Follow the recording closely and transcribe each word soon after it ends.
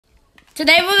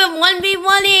Today we're gonna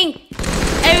 1v1ing.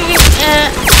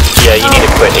 Yeah, you need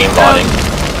to quit aimbotting.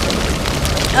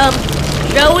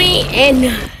 Joey and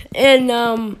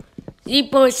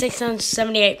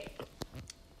theyeetboi678.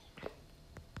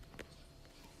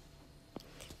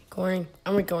 Recording.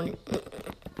 I'm recording.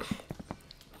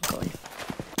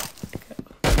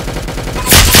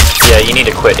 Yeah, you need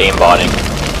to quit aimbotting.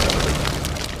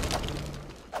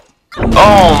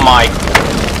 Oh my.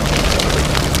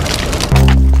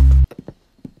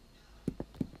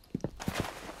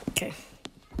 Okay.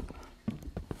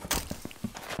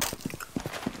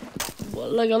 Well,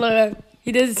 look.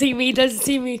 He doesn't see me.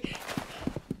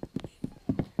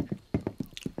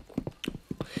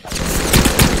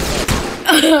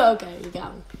 Okay, you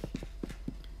got me.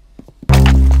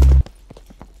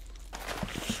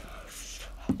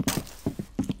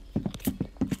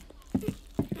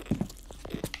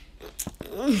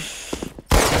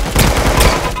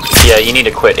 Yeah, you need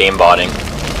to quit aimbotting.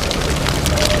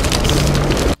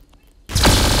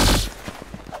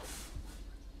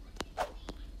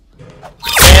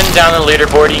 And down the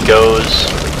leaderboard he goes.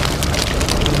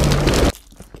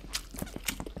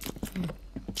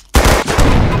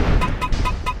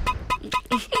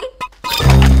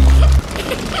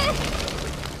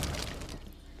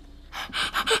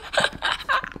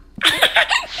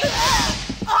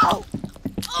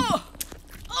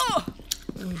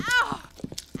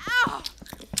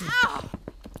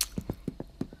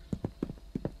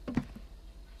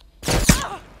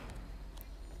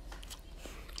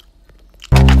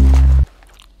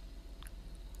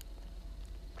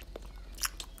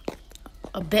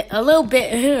 A little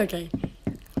bit. Okay.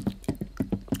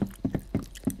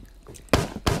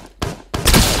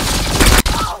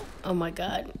 Oh my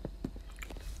God.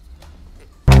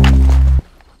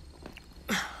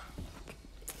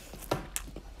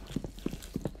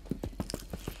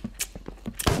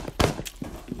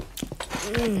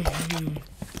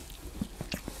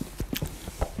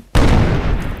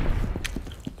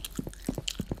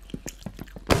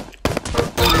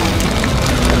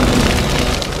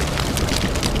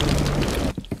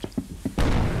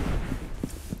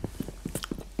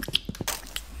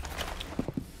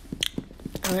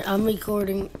 Alright, I'm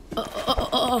recording.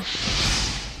 Oh.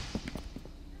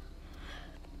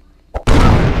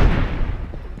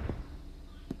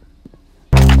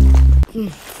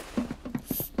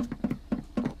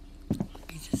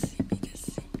 He just see me.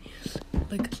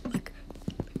 Look.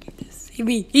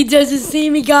 He doesn't see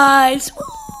me, guys.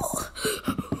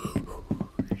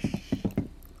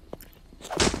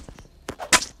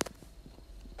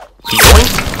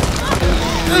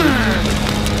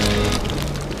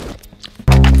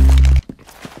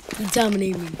 He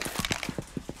dominated me.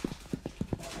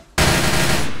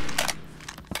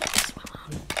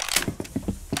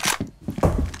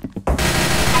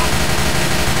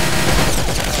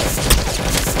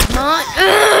 Come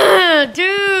on,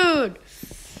 dude.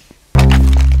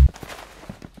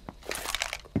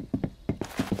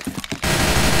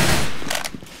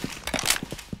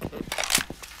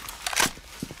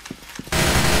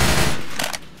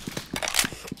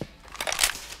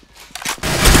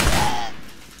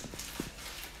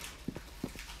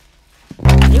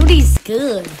 He's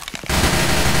good.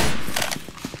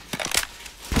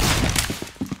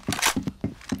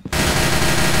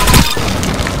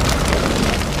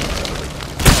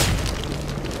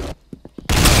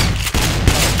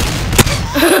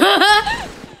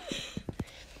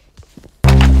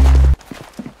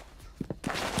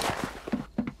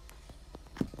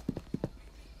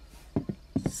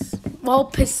 Small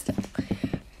pistol.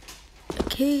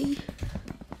 Okay.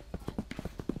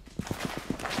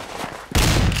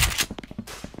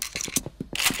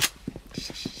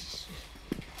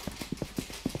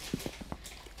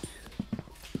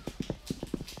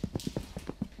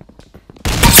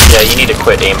 Yeah, you need to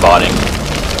quit aimbotting.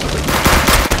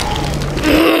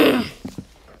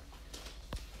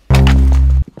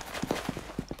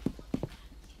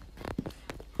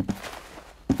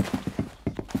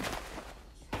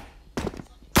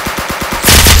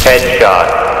 Headshot.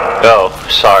 Oh,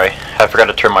 sorry. I forgot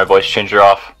to turn my voice changer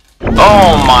off.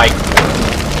 Oh my.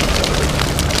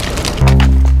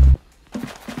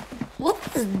 What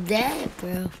was that,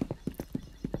 bro?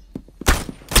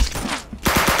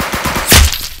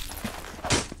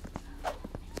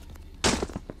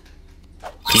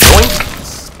 Yoink.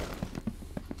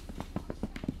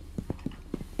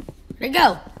 Where'd it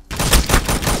go?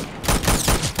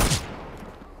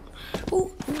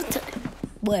 Ooh,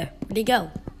 where? Where'd he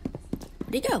go?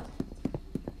 Where'd he go?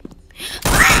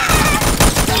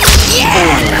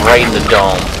 Yeah! Right in the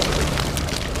dome.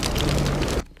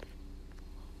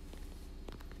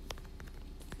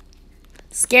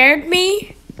 Scared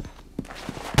me?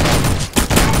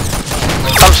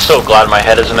 I'm so glad my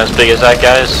head isn't as big as that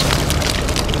guy's.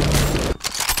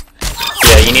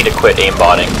 Yeah, you need to quit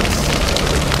aimbotting.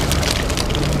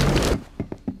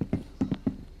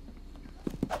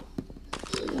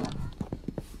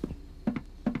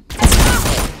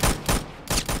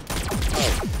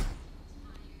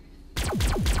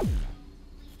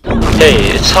 Hey,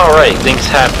 it's alright, things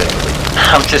happen.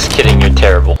 I'm just kidding, you're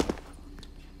terrible.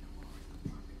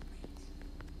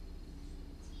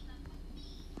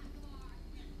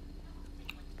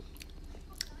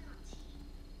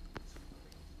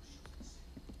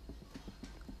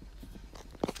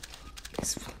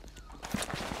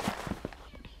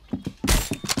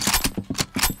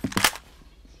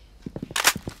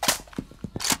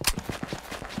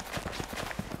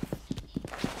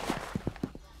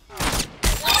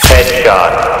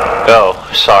 God.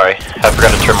 Oh, sorry. I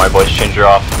forgot to turn my voice changer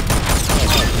off.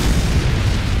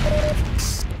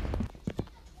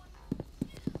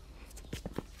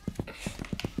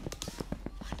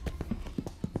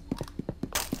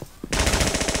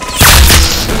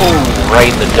 Ooh,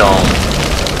 right in the dome.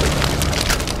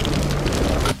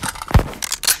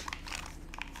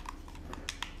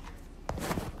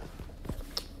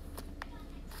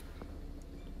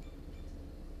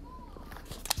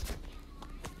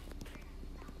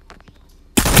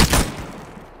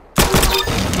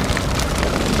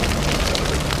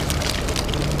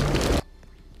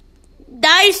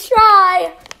 Nice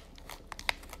try!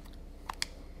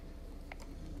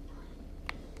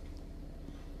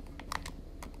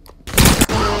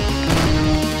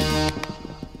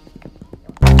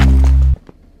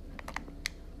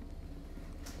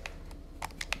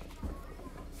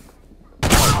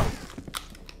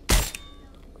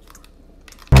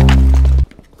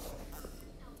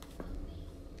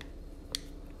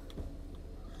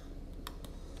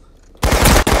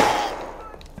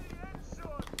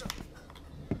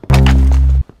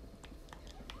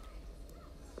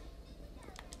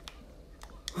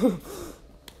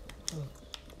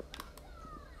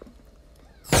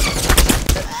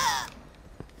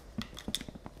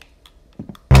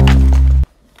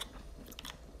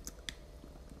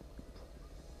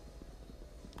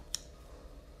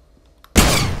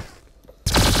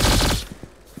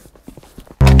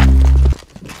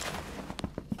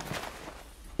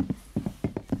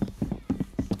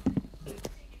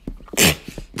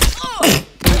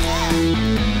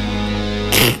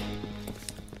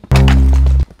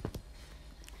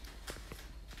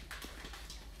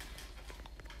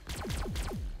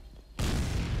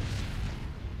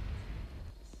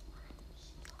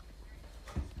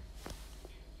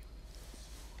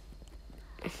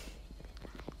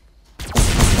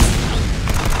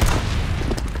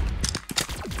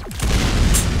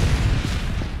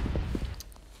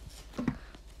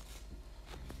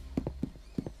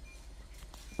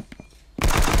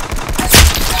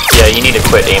 Yeah, you need to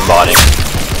quit aimbotting.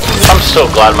 I'm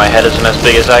so glad my head isn't as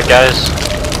big as that guy's.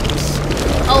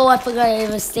 Oh, I forgot it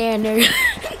was standard.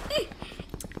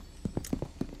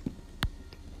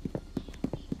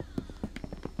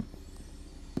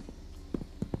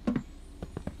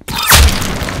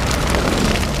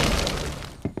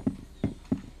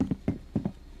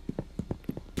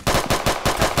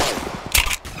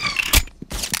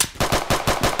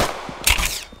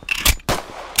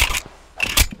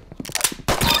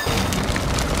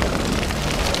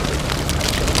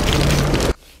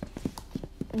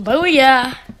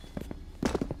 Booyah!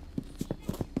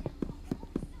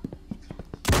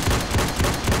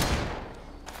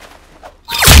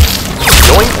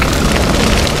 Yoink!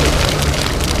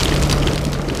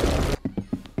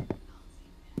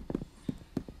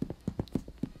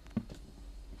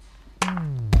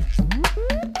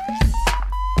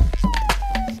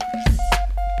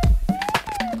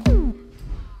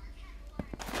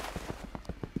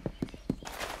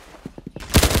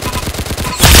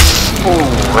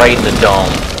 Ooh, right in the dome.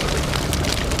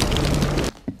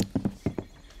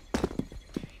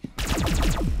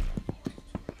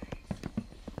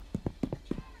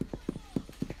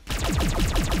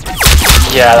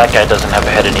 Yeah, that guy doesn't have a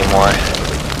head anymore.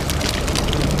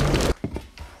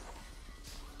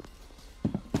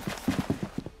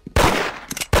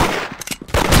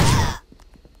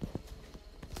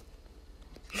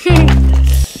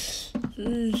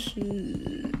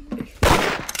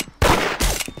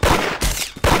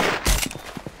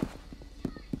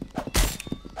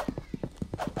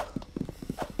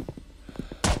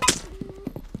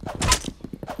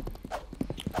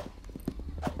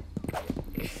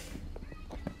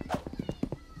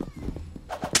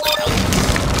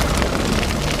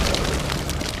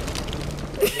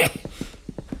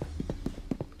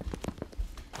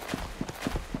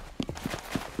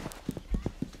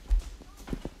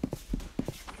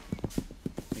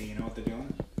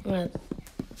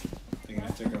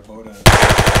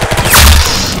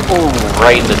 Ooh,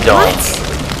 right in the dome.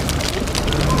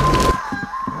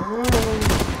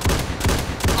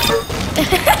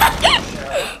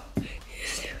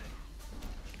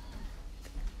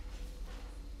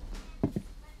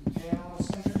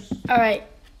 Alright.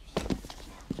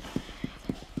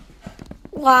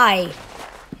 Why?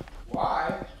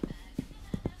 Why?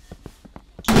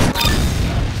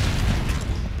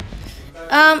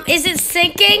 Is it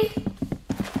sinking?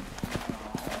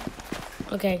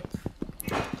 Okay.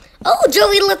 Oh,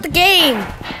 Joey left the game.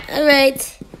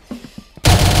 Alright.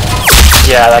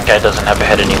 Yeah, that guy doesn't have a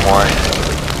head anymore.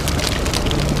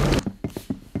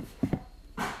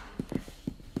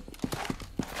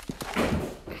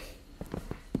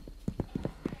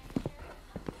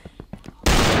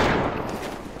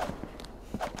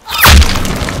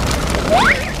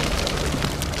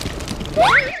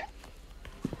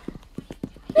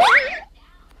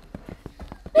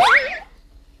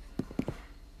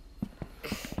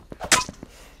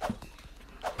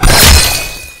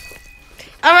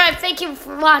 Alright, thank you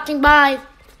for watching. Bye.